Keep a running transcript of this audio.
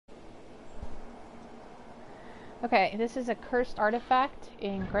Okay, this is a cursed artifact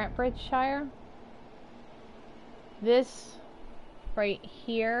in Grantbridgeshire. This right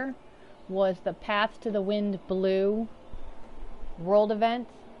here was the Path to the Wind Blue world event.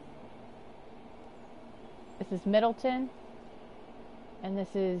 This is Middleton, and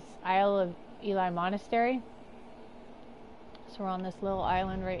this is Isle of Ely Monastery. So we're on this little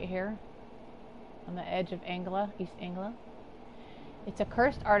island right here on the edge of Anglia, East Anglia. It's a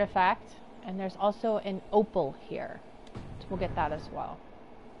cursed artifact, and there's also an opal here. So we'll get that as well.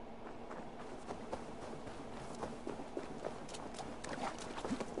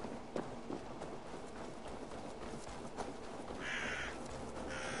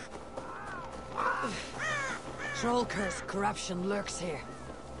 Troll curse corruption lurks here.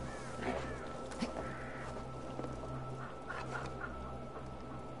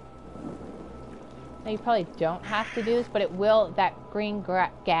 Now you probably don't have to do this, but it will, that green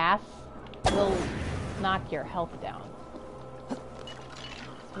gas will knock your health down. So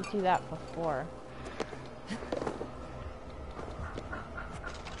we do that before.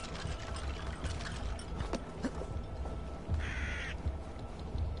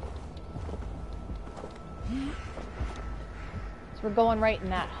 So we're going right in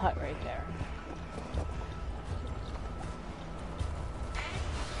that hut right there.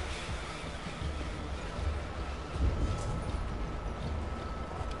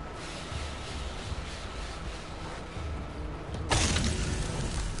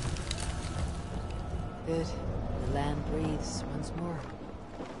 Good. The land breathes once more.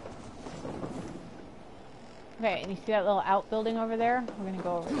 Okay, and you see that little outbuilding over there? We're gonna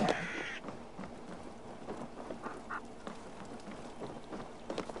go over there.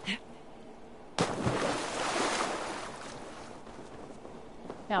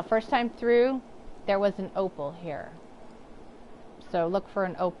 Now, first time through, there was an opal here. So look for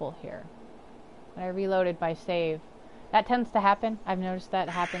an opal here. When I reloaded my save, that tends to happen. I've noticed that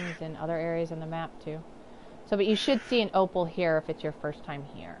happens in other areas on the map too. So, but you should see an opal here if it's your first time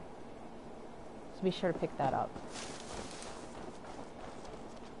here. So be sure to pick that up.